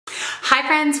Hi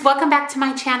friends, welcome back to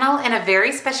my channel and a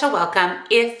very special welcome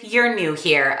if you're new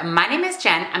here. My name is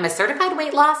Jen. I'm a certified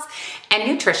weight loss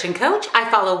and nutrition coach. I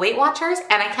follow Weight Watchers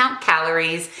and I count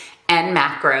calories and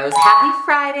macros. Happy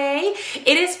Friday.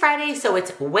 It is Friday, so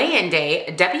it's weigh-in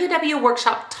day, WW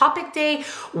workshop topic day.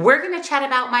 We're gonna chat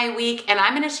about my week and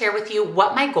I'm gonna share with you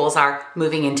what my goals are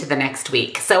moving into the next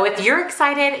week. So if you're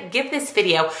excited, give this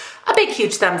video a big,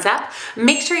 huge thumbs up.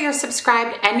 Make sure you're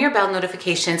subscribed and your bell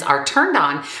notifications are turned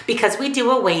on because we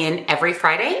do a weigh-in every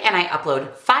Friday and I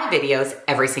upload 5 videos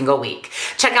every single week.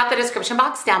 Check out the description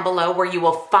box down below where you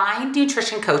will find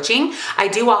nutrition coaching. I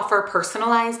do offer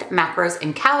personalized macros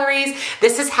and calories.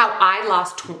 This is how I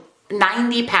lost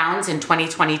 90 pounds in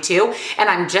 2022 and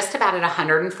I'm just about at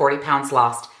 140 pounds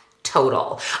lost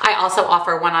total. I also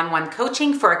offer one-on-one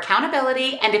coaching for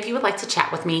accountability and if you would like to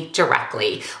chat with me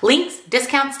directly. Links,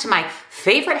 discounts to my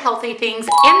favorite healthy things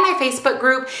in my Facebook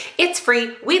group, it's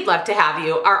free, we'd love to have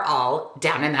you, are all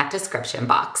down in that description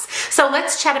box. So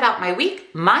let's chat about my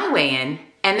week, my weigh-in,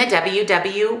 and the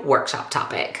WW workshop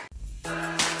topic.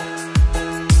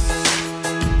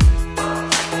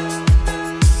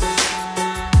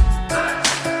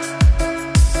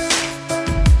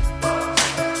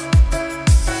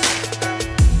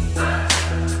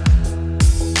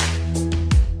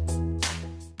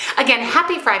 Again,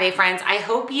 happy Friday, friends. I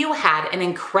hope you had an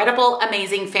incredible,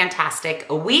 amazing,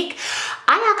 fantastic week.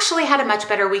 I actually had a much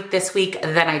better week this week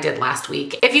than I did last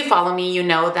week. If you follow me, you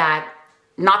know that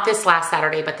not this last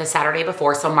Saturday, but the Saturday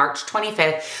before, so March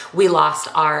 25th, we lost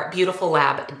our beautiful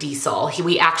lab, Diesel.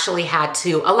 We actually had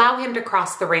to allow him to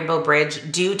cross the Rainbow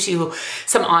Bridge due to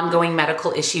some ongoing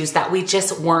medical issues that we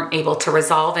just weren't able to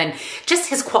resolve. And just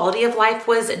his quality of life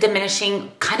was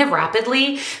diminishing kind of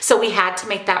rapidly. So we had to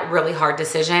make that really hard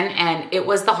decision. And it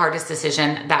was the hardest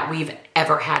decision that we've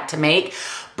ever had to make.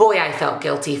 Boy, I felt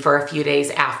guilty for a few days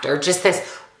after. Just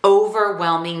this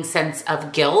overwhelming sense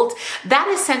of guilt. That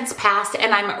has since passed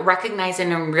and I'm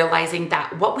recognizing and realizing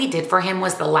that what we did for him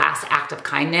was the last act of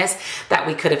kindness that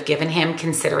we could have given him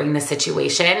considering the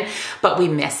situation, but we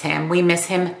miss him. We miss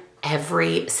him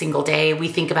every single day. We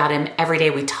think about him every day.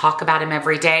 We talk about him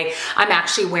every day. I'm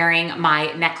actually wearing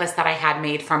my necklace that I had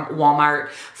made from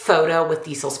Walmart photo with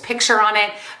Diesel's picture on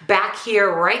it. Back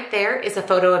here, right there is a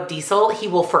photo of Diesel. He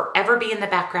will forever be in the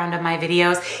background of my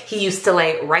videos. He used to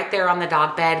lay right there on the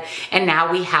dog bed and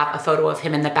now we have a photo of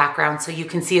him in the background so you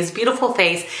can see his beautiful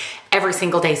face every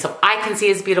single day. So I can see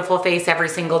his beautiful face every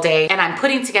single day. And I'm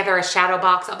putting together a shadow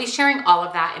box. I'll be sharing all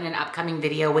of that in an upcoming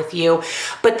video with you.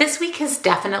 But this week has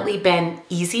definitely been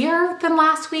easier than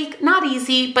last week. Not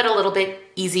easy, but a little bit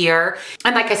easier.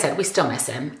 And like I said, we still miss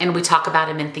him and we talk about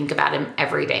him and think about him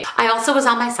every day. I also was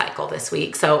on my cycle this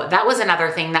week. So that was another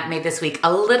thing that made this week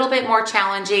a little bit more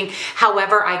challenging.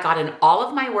 However, I got in all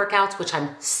of my workouts, which I'm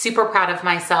super proud of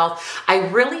myself. I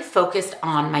really focused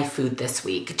on my food this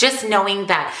week. Just knowing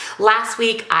that last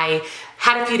week I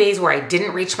had a few days where I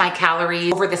didn't reach my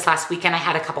calories. Over this last weekend, I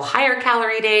had a couple higher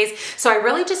calorie days. So I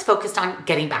really just focused on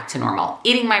getting back to normal,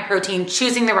 eating my protein,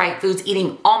 choosing the right foods,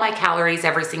 eating all my calories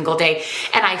every single day.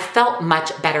 And I felt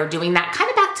much better doing that,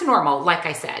 kind of back to normal, like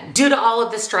I said, due to all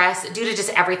of the stress, due to just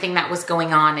everything that was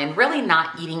going on and really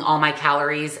not eating all my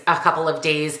calories a couple of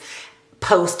days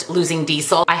post losing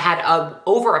Diesel. I had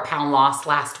over a pound loss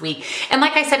last week. And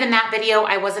like I said in that video,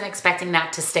 I wasn't expecting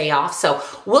that to stay off. So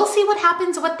we'll see what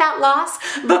happens with that loss.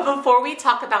 But before we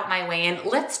talk about my weigh-in,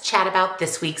 let's chat about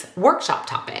this week's workshop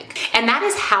topic. And that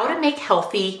is how to make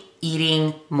healthy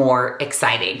eating more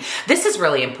exciting. This is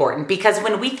really important because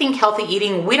when we think healthy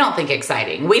eating, we don't think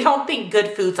exciting. We don't think good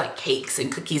foods like cakes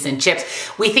and cookies and chips.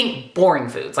 We think boring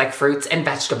foods like fruits and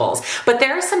vegetables. But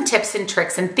there are some tips and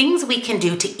tricks and things we can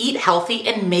do to eat healthy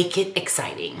and make it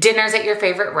exciting. Dinners at your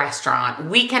favorite restaurant,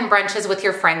 weekend brunches with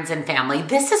your friends and family.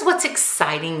 This is what's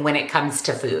exciting when it comes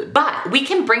to food. But we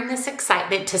can bring this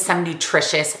excitement to some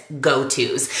nutritious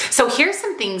go-tos. So here's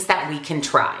some things that we can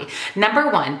try. Number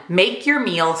 1, make your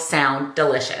meals sound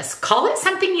delicious. Call it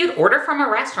something you'd order from a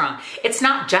restaurant. It's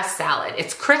not just salad.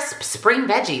 It's crisp spring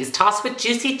veggies tossed with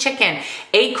juicy chicken,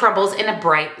 egg crumbles, and a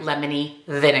bright lemony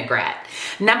vinaigrette.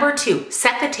 Number 2,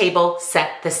 set the table,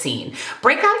 set the scene.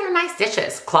 Break out your nice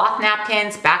dishes, cloth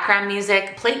napkins, background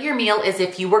music, plate your meal as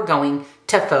if you were going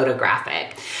to photograph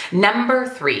it. Number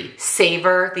 3,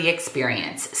 savor the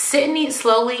experience. Sit and eat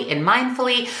slowly and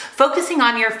mindfully, focusing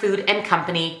on your food and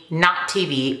company, not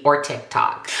TV or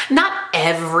TikTok. Not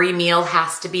every meal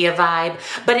has to be a vibe,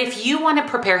 but if you want to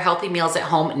prepare healthy meals at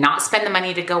home, not spend the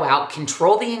money to go out,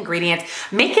 control the ingredients,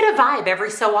 make it a vibe every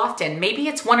so often. Maybe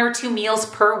it's 1 or 2 meals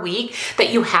per week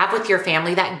that you have with your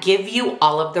family that give you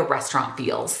all of the restaurant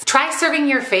feels. Try serving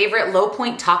your favorite low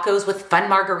point tacos with fun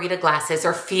margarita glasses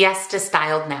or fiesta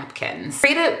styled napkins.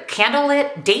 Create a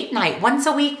candlelit date night once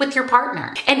a week with your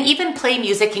partner, and even play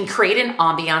music and create an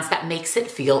ambiance that makes it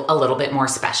feel a little bit more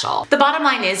special. The bottom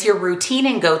line is your routine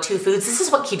and go-to foods. This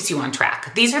is what keeps you on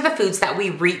track. These are the foods that we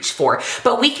reach for,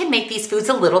 but we can make these foods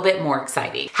a little bit more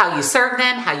exciting. How you serve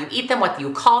them, how you eat them, what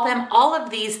you call them, all of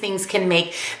these things can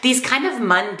make these kind of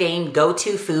mundane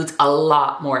go-to foods a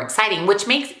lot more exciting, which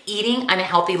makes eating a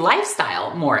healthy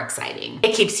lifestyle more exciting.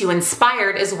 It keeps you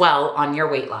inspired as well on your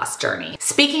weight loss journey.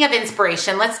 Speaking of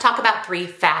inspiration, let's talk about 3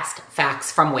 fast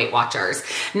facts from Weight Watchers.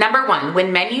 Number 1,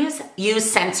 when menus use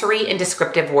sensory and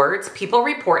descriptive words, people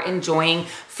report enjoying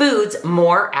foods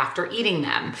more after eating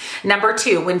them. Number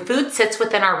 2, when food sits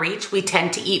within our reach, we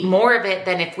tend to eat more of it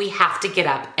than if we have to get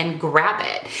up and grab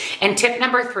it. And tip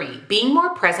number 3, being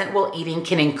more present while eating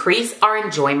can increase our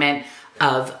enjoyment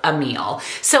of a meal.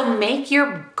 So make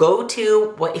your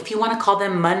go-to, what if you want to call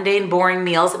them mundane, boring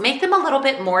meals, make them a little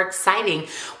bit more exciting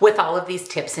with all of these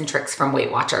tips and tricks from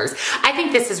Weight Watchers. I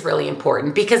think this is really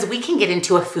important because we can get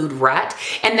into a food rut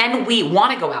and then we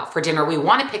want to go out for dinner. We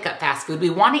want to pick up fast food. We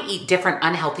want to eat different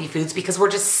unhealthy foods because we're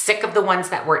just sick of the ones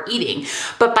that we're eating.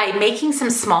 But by making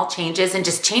some small changes and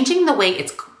just changing the way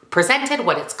it's presented,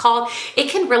 what it's called, it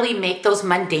can really make those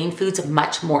mundane foods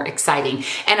much more exciting.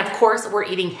 And of course, we're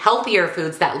eating healthier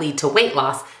foods that lead to weight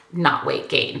loss, not weight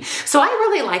gain. So I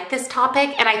really like this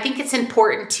topic, and I think it's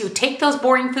important to take those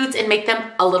boring foods and make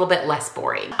them a little bit less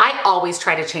boring. I always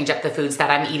try to change up the foods that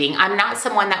I'm eating. I'm not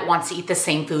someone that wants to eat the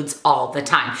same foods all the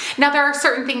time. Now, there are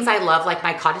certain things I love, like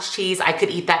my cottage cheese. I could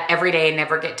eat that every day and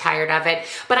never get tired of it,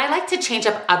 but I like to change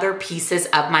up other pieces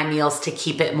of my meals to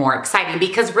keep it more exciting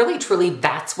because really, truly,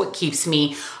 that's what keeps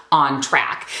me on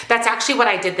track. That's actually what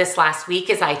I did this last week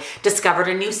is I discovered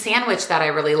a new sandwich that I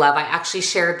really love. I actually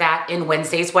shared that in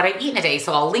Wednesday's What I Eat in a Day.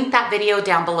 So I'll link that video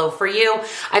down below for you.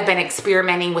 I've been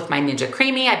experimenting with my Ninja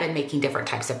Creamy. I've been making different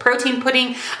types of protein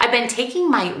pudding. I've been taking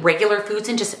my regular foods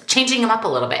and just changing them up a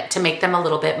little bit to make them a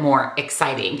little bit more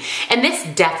exciting. And this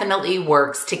definitely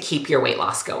works to keep your weight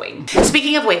loss going.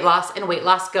 Speaking of weight loss and weight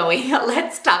loss going,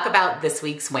 let's talk about this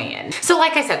week's weigh-in. So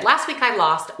like I said, last week I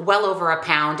lost well over 1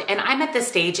 pound, and I'm at the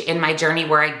stage in my journey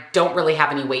where I don't really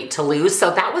have any weight to lose.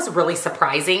 So that was really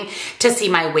surprising to see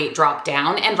my weight drop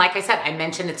down. And like I said, I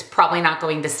mentioned it's probably not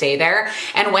going to stay there.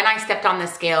 And when I stepped on the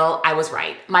scale, I was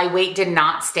right. My weight did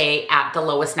not stay at the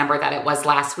lowest number that it was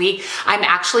last week. I'm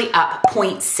actually up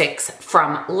 0.6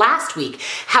 from last week.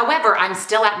 However, I'm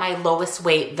still at my lowest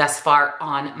weight thus far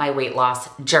on my weight loss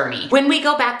journey. When we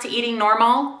go back to eating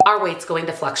normal, our weight's going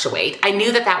to fluctuate. I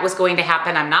knew that that was going to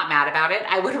happen. I'm not mad about it.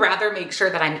 I would rather make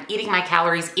sure that I'm eating my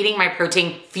calories, eating my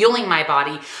protein, fueling my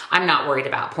body. I'm not worried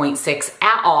about 0.6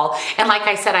 at all. And like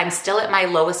I said, I'm still at my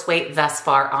lowest weight thus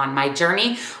far on my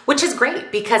journey, which is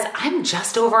great because I'm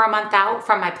just over a month out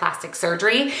from my plastic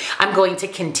surgery. I'm going to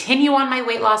continue on my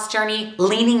weight loss journey,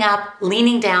 leaning up,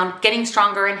 leaning down, getting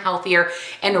stronger and healthier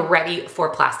and ready for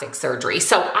plastic surgery.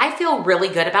 So I feel really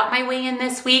good about my weigh-in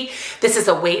this week. This is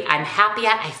a weight I'm happy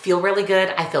at. I feel really good.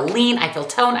 I feel lean. I feel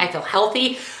toned. I feel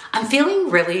healthy. I'm feeling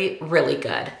really, really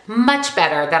good. Much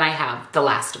better than I have the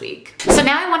last week. So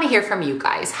now I want to hear from you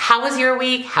guys. How was your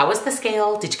week? How was the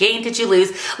scale? Did you gain? Did you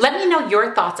lose? Let me know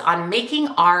your thoughts on making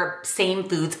our same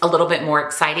foods a little bit more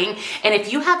exciting. And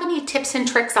if you have any tips and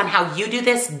tricks on how you do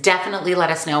this, definitely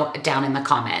let us know down in the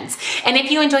comments. And if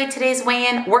you enjoyed today's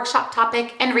weigh-in, workshop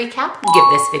topic, and recap, give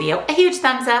this video a huge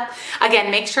thumbs up.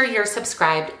 Again, make sure you're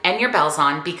subscribed and your bell's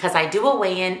on because I do a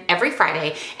weigh-in every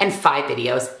Friday and 5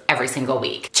 videos every single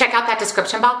week. Check out that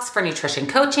description box for nutrition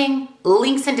coaching,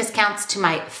 links and discounts to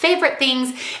my favorite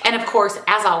things, and of course,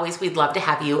 as always, we'd love to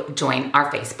have you join our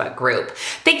Facebook group.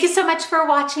 Thank you so much for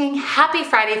watching. Happy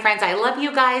Friday, friends. I love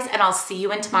you guys, and I'll see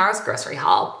you in tomorrow's grocery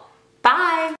haul.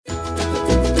 Bye.